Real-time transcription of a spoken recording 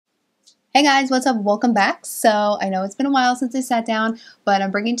Hey guys, what's up? Welcome back. So I know it's been a while since I sat down, but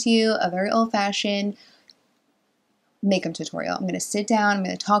I'm bringing to you a very old-fashioned makeup tutorial. I'm going to sit down, I'm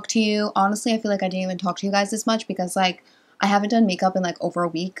going to talk to you. Honestly, I feel like I didn't even talk to you guys this much because I haven't done makeup in over a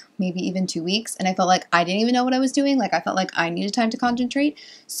week, maybe even 2 weeks, and I felt like I didn't even know what I was doing. I felt like I needed time to concentrate.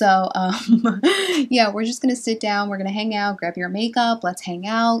 So yeah, we're just going to sit down, we're going to hang out, grab your makeup, let's hang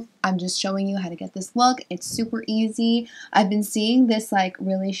out. I'm just showing you how to get this look. It's super easy. I've been seeing this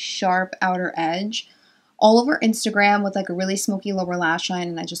really sharp outer edge all over Instagram with a really smoky lower lash line,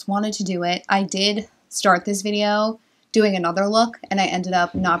 and I just wanted to do it. I did start this video doing another look, and I ended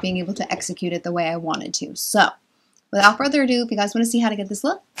up not being able to execute it the way I wanted to. So, without further ado, if you guys want to see how to get this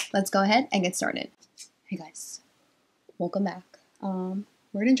look, let's go ahead and get started. Hey guys, welcome back.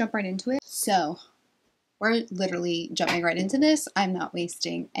 We're gonna jump right into it. So, we're literally jumping right into this. I'm not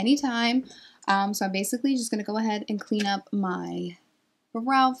wasting any time. So I'm basically just gonna go ahead and clean up my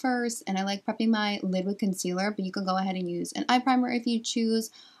brow first, and I like prepping my lid with concealer, but you can go ahead and use an eye primer if you choose.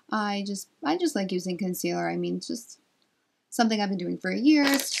 I just like using concealer. I mean, it's just something I've been doing for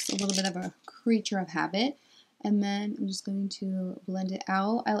years, just a little bit of a creature of habit. And then I'm just going to blend it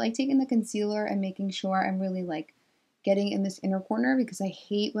out. I like taking the concealer and making sure I'm really getting in this inner corner, because I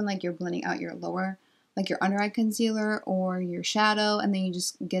hate when you're blending out your lower, your under eye concealer or your shadow, and then you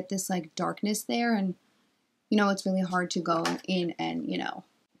just get this darkness there, and it's really hard to go in and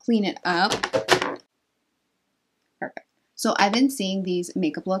clean it up. Perfect. So I've been seeing these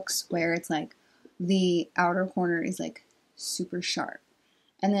makeup looks where it's the outer corner is super sharp,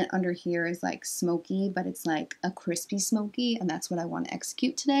 and then under here is smoky, but it's a crispy smoky, and that's what I want to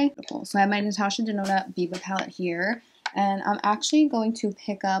execute today. So I have my Natasha Denona Viva palette here, and I'm actually going to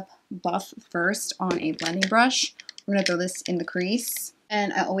pick up Buff first on a blending brush. I'm going to throw this in the crease,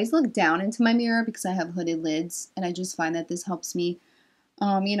 and I always look down into my mirror because I have hooded lids, and I just find that this helps me,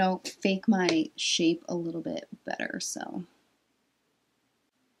 fake my shape a little bit better. So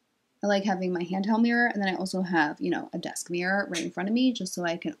I like having my handheld mirror, and then I also have, a desk mirror right in front of me, just so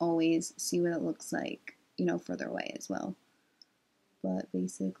I can always see what it looks like, further away as well. But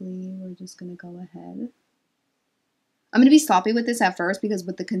basically, we're just going to go ahead. I'm going to be sloppy with this at first, because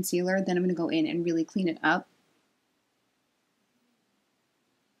with the concealer, then I'm going to go in and really clean it up.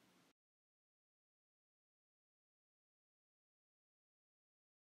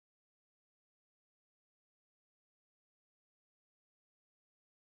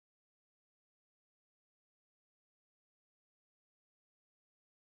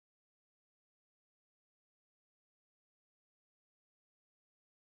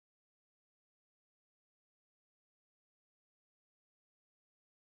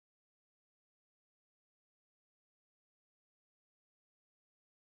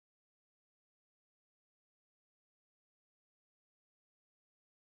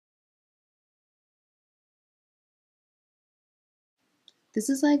 This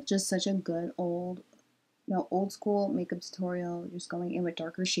is just such a good old school makeup tutorial, just going in with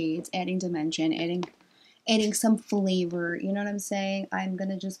darker shades, adding dimension, adding some flavor, you know what I'm saying? I'm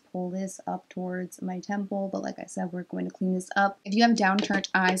gonna just pull this up towards my temple, but like I said, we're going to clean this up. If you have downturned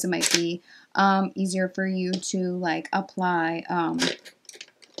eyes, it might be easier for you to apply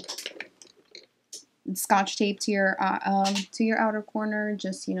Scotch tape to your outer corner,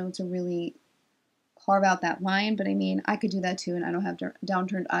 just to really carve out that line. But I mean, I could do that too, and I don't have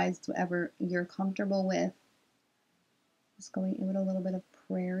downturned eyes. It's whatever you're comfortable with. Just going in with a little bit of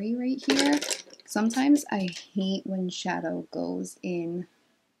prairie right here. Sometimes I hate when shadow goes in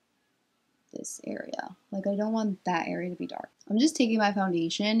this area. I don't want that area to be dark. I'm just taking my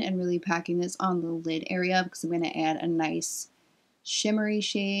foundation and really packing this on the lid area, because I'm going to add a nice shimmery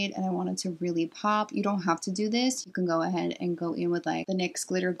shade, and I want it to really pop. You don't have to do this. You can go ahead and go in with the NYX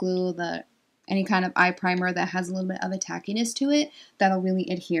glitter glue, any kind of eye primer that has a little bit of a tackiness to it. That'll really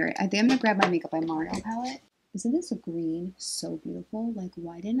adhere. I think I'm going to grab my Makeup by Mario palette. Isn't this a green? So beautiful.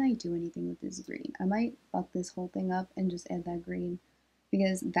 Why didn't I do anything with this green? I might fuck this whole thing up and just add that green,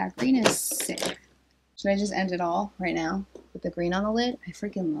 because that green is sick. Should I just end it all right now with the green on the lid? I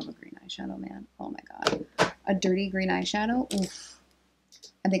freaking love a green eyeshadow, man. Oh my god. A dirty green eyeshadow? Oof.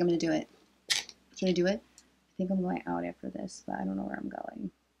 I think I'm going to do it. Should I do it? I think I'm going out after this, but I don't know where I'm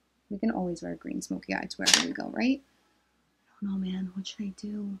going. We can always wear green smoky eyes wherever we go, right? I don't know, man. What should I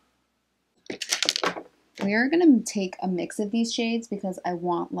do? We are going to take a mix of these shades, because I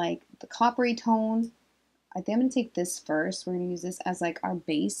want the coppery tone. I think I'm going to take this first. We're going to use this as our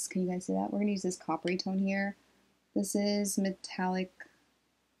base. Can you guys see that? We're going to use this coppery tone here. This is Metallic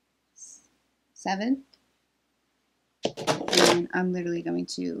 7. And I'm literally going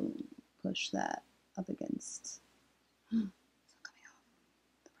to push that up against. It's not coming off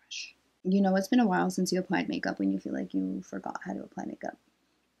the brush. You know, it's been a while since you applied makeup when you feel like you forgot how to apply makeup.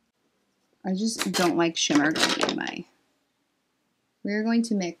 I just don't like shimmer going in my... We're going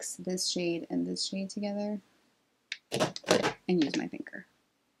to mix this shade and this shade together and use my finger.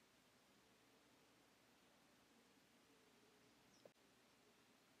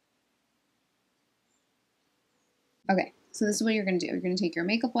 Okay, so this is what you're going to do. You're going to take your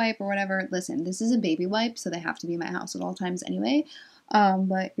makeup wipe or whatever. Listen, this is a baby wipe, so they have to be in my house at all times anyway.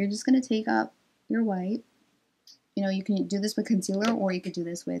 But you're just going to take up your wipe. You know, you can do this with concealer or you could do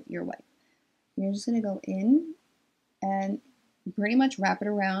this with your wipe. You're just going to go in and pretty much wrap it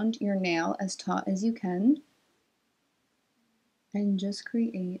around your nail as taut as you can. And just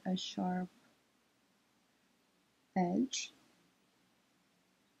create a sharp edge.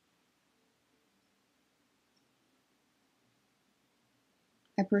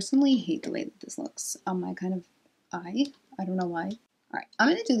 I personally hate the way that this looks on my kind of eye. I don't know why. All right, I'm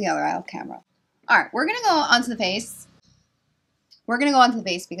going to do the other eye off camera. All right, we're going to go onto the face. We're going to go onto the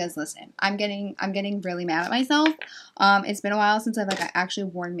face because, listen, I'm getting really mad at myself. It's been a while since I've actually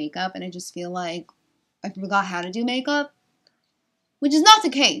worn makeup, and I just feel like I forgot how to do makeup, which is not the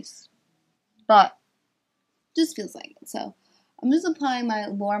case, but just feels like it. So I'm just applying my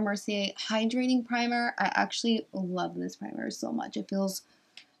Laura Mercier Hydrating Primer. I actually love this primer so much. It feels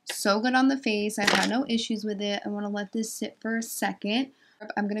so good on the face. I've had no issues with it. I want to let this sit for a second.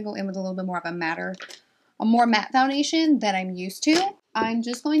 I'm going to go in with a little bit more of a more matte foundation than I'm used to. I'm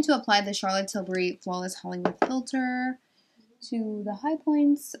just going to apply the Charlotte Tilbury Flawless Hollywood Filter to the high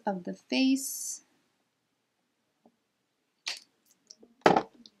points of the face.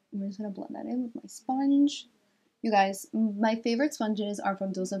 I'm just going to blend that in with my sponge. You guys, my favorite sponges are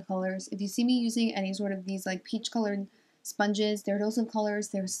from Dose of Colors. If you see me using any sort of these like peach colored sponges, they're Dose of Colors.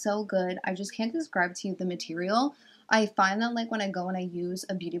 They're so good. I just can't describe to you the material. I find that like when I go and I use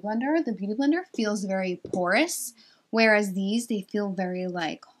a beauty blender, the beauty blender feels very porous, whereas these, they feel very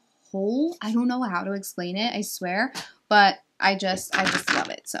like whole. I don't know how to explain it, I swear, but I just love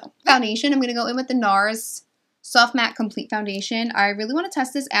it. So foundation, I'm going to go in with the Nars Soft Matte Complete Foundation. I really want to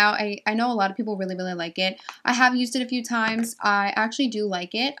test this out. I know a lot of people really like it. I have used it a few times. I actually do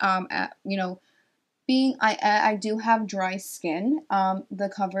like it. You know, I do have dry skin.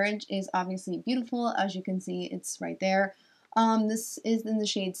 The coverage is obviously beautiful. As you can see, it's right there. This is in the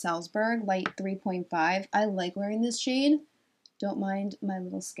shade Salzburg, light 3.5. I like wearing this shade. Don't mind my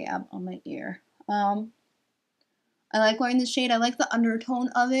little scab on my ear. I like wearing this shade. I like the undertone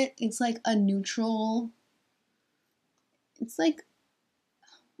of it. It's like a neutral... It's like,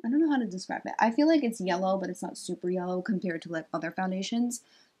 I don't know how to describe it. I feel like it's yellow, but it's not super yellow compared to like other foundations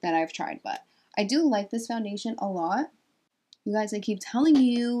that I've tried. But I do like this foundation a lot. You guys, I keep telling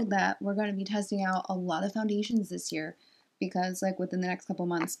you that we're going to be testing out a lot of foundations this year because like within the next couple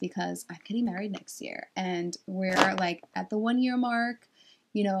months, because I'm getting married next year and we're like at the 1 year mark.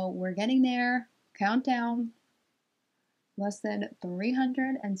 You know, we're getting there. Countdown. Less than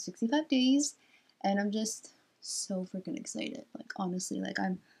 365 days. And I'm just so freaking excited. Like honestly, like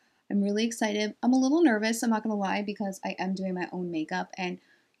I'm really excited. I'm a little nervous, I'm not gonna lie, because I am doing my own makeup, and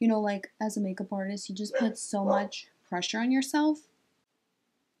you know, like as a makeup artist, you just put so much pressure on yourself.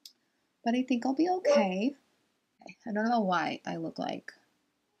 But I think I'll be okay. I don't know why I look like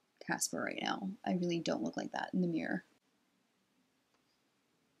Casper right now. I really don't look like that in the mirror.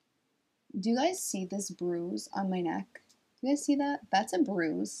 Do you guys see this bruise on my neck? Do you guys see that? That's a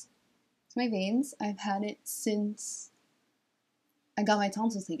bruise. It's my veins. I've had it since I got my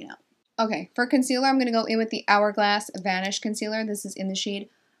tonsils taken out. Okay, for concealer, I'm going to go in with the Hourglass Vanish Concealer. This is in the shade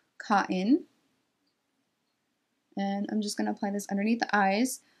Cotton. And I'm just going to apply this underneath the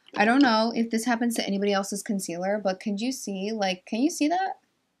eyes. I don't know if this happens to anybody else's concealer, but can you see, like, can you see that?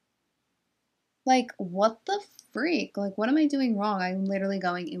 Like, what the freak? Like, what am I doing wrong? I'm literally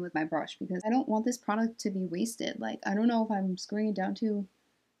going in with my brush because I don't want this product to be wasted. Like, I don't know if I'm screwing it down too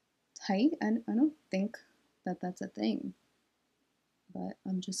tight. I don't think that that's a thing. But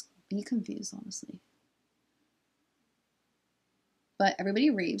I'm just be confused, honestly. But everybody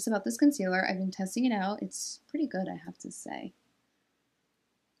raves about this concealer. I've been testing it out. It's pretty good, I have to say.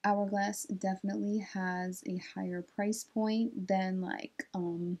 Hourglass definitely has a higher price point than like,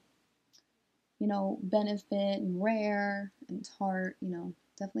 you know, Benefit and Rare and Tarte, you know,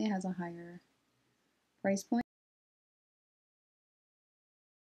 definitely has a higher price point.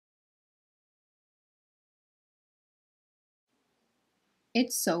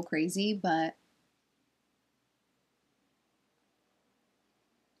 It's so crazy, but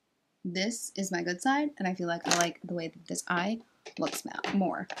this is my good side, and I feel like I like the way that this eye looks now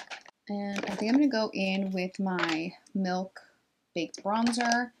more. And I think I'm going to go in with my Milk Baked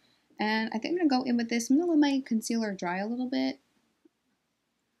Bronzer, And I think I'm gonna go in with this. I'm gonna let my concealer dry a little bit.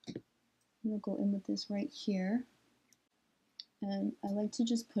 I'm gonna go in with this right here. And I like to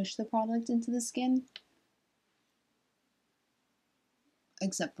just push the product into the skin.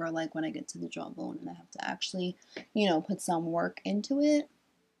 Except for like when I get to the jawbone and I have to actually, you know, put some work into it.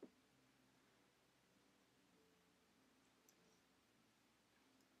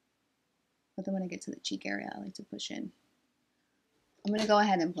 But then when I get to the cheek area, I like to push in. I'm gonna go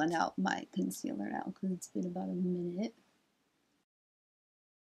ahead and blend out my concealer now because it's been about a minute.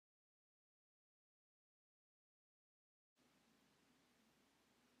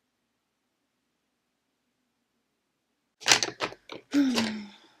 I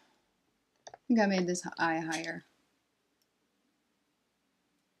think I made this eye higher.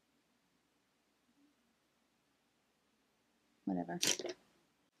 Whatever.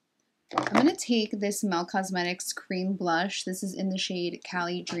 I'm going to take this Mel Cosmetics cream blush. This is in the shade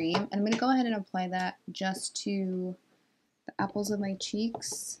Cali Dream. And I'm going to go ahead and apply that just to the apples of my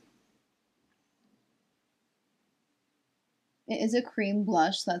cheeks. It is a cream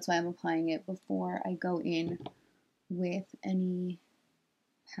blush, so that's why I'm applying it before I go in with any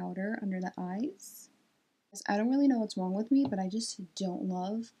powder under the eyes. I don't really know what's wrong with me, but I just don't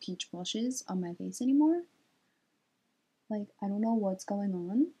love peach blushes on my face anymore. Like, I don't know what's going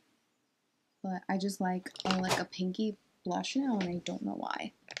on, but I just like a pinky blush now, and I don't know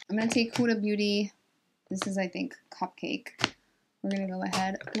why. I'm going to take Huda Beauty. This is, I think, Cupcake. We're going to go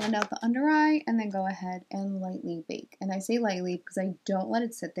ahead, blend out the under eye, and then go ahead and lightly bake. And I say lightly because I don't let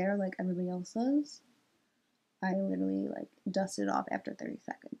it sit there like everybody else does. I literally, like, dust it off after 30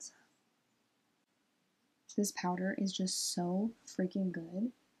 seconds. This powder is just so freaking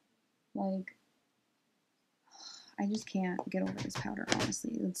good. Like, I just can't get over this powder,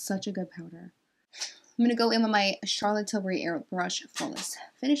 honestly. It's such a good powder. I'm going to go in with my Charlotte Tilbury Airbrush Flawless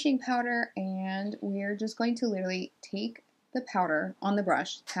Finishing Powder, and we're just going to literally take the powder on the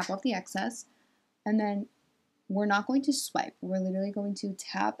brush, tap off the excess, and then we're not going to swipe. We're literally going to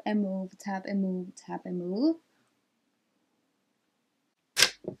tap and move, tap and move, tap and move.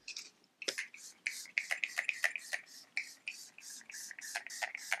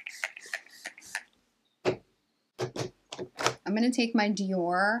 I'm going to take my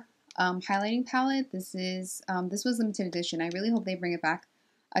Dior highlighting palette. This was limited edition. I really hope they bring it back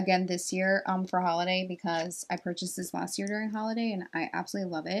again this year for holiday, because I purchased this last year during holiday and I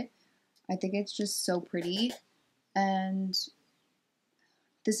absolutely love it. I think it's just so pretty, and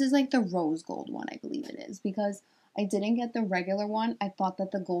this is like the rose gold one, I believe it is, because I didn't get the regular one. I thought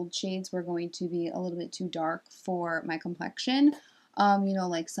that the gold shades were going to be a little bit too dark for my complexion. You know,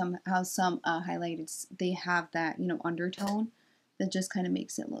 like some highlighted, they have that, you know, undertone that just kind of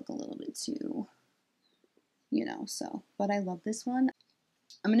makes it look a little bit too, you know, so. But I love this one.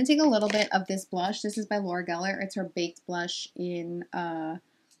 I'm going to take a little bit of this blush. This is by Laura Geller. It's her baked blush in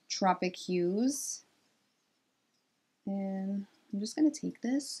Tropic Hues. And I'm just going to take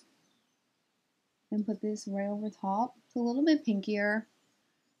this and put this right over top. It's a little bit pinkier,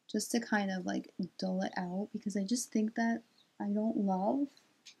 just to kind of like dull it out, because I just think that I don't love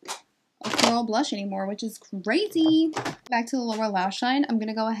a floral blush anymore, which is crazy. Back to the lower lash line, I'm going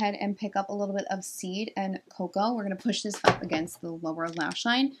to go ahead and pick up a little bit of Seed and Cocoa. We're going to push this up against the lower lash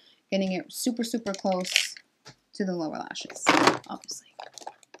line, getting it super, super close to the lower lashes, obviously.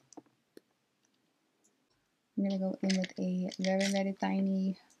 I'm going to go in with a very, very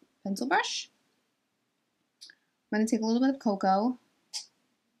tiny pencil brush. I'm going to take a little bit of Cocoa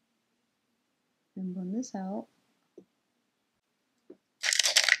and blend this out.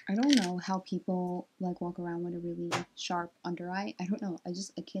 I don't know how people like walk around with a really sharp under eye. I don't know.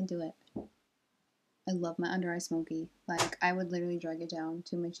 I can't do it. I love my under eye smoky. Like, I would literally drag it down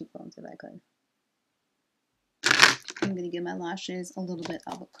to my cheekbones if I could. I'm going to give my lashes a little bit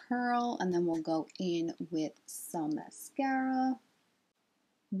of a curl, and then we'll go in with some mascara.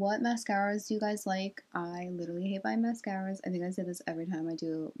 What mascaras do you guys like? I literally hate buying mascaras. I think I say this every time I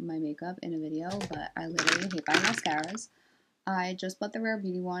do my makeup in a video, but I literally hate buying mascaras. I just bought the Rare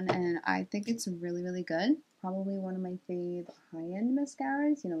Beauty one, and I think it's really, really good. Probably one of my fave high-end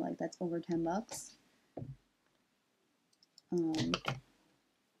mascaras, you know, like that's over 10 bucks.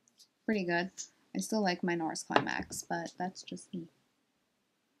 Pretty good. I still like my Nars Climax, but that's just me.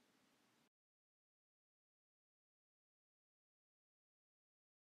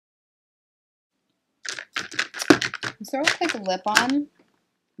 Let's start with like a lip on.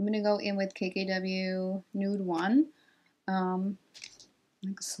 I'm gonna go in with KKW Nude 1. I'm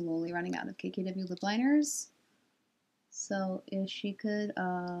like slowly running out of KKW lip liners. So if she could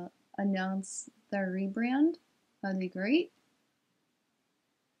announce the rebrand, that'd be great.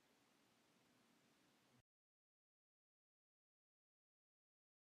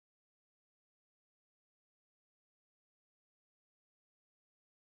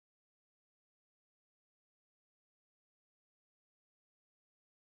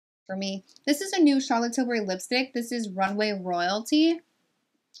 for me. This is a new Charlotte Tilbury lipstick. This is Runway Royalty. A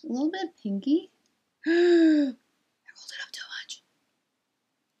little bit pinky. I rolled it up too much.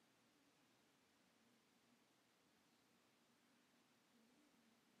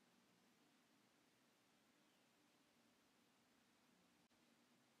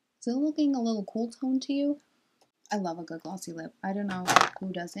 Is it looking a little cool tone to you? I love a good glossy lip. I don't know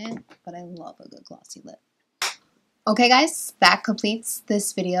who doesn't, but I love a good glossy lip. Okay guys, that completes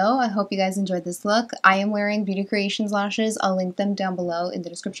this video. I hope you guys enjoyed this look. I am wearing Beauty Creations lashes. I'll link them down below in the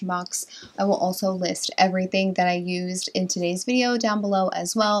description box. I will also list everything that I used in today's video down below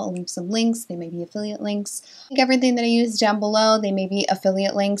as well. I'll leave some links. They may be affiliate links. Everything that I used down below, they may be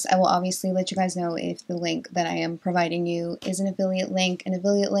affiliate links. I will obviously let you guys know if the link that I am providing you is an affiliate link. An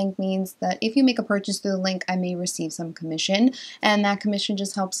affiliate link means that if you make a purchase through the link, I may receive some commission, and that commission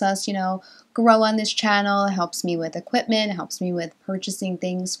just helps us, you know, grow on this channel. It helps me with equipment. It helps me with purchasing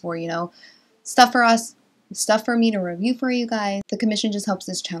things for, you know, stuff for me to review for you guys. The commission just helps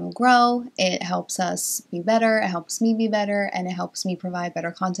this channel grow. It helps us be better. It helps me be better, and it helps me provide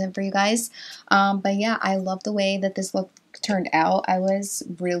better content for you guys. But yeah, I love the way that this look turned out. I was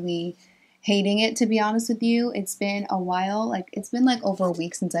really hating it, to be honest with you. It's been a while. Like, it's been like over a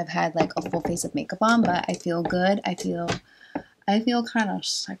week since I've had like a full face of makeup on, but I feel good. I feel kind of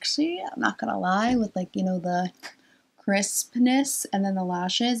sexy, I'm not gonna lie, with like, you know, the crispness and then the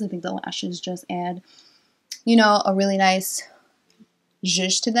lashes. I think the lashes just add, you know, a really nice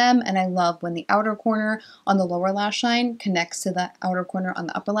zhuzh to them, and I love when the outer corner on the lower lash line connects to the outer corner on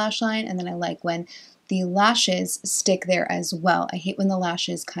the upper lash line, and then I like when the lashes stick there as well. I hate when the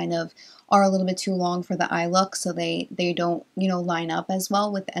lashes kind of are a little bit too long for the eye look, so they don't, you know, line up as well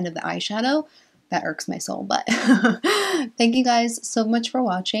with the end of the eyeshadow. That irks my soul, but thank you guys so much for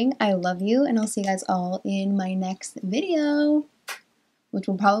watching. I love you, and I'll see you guys all in my next video, which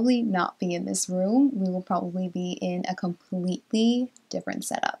will probably not be in this room. We will probably be in a completely different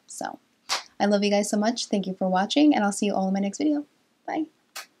setup. So I love you guys so much. Thank you for watching, and I'll see you all in my next video. Bye.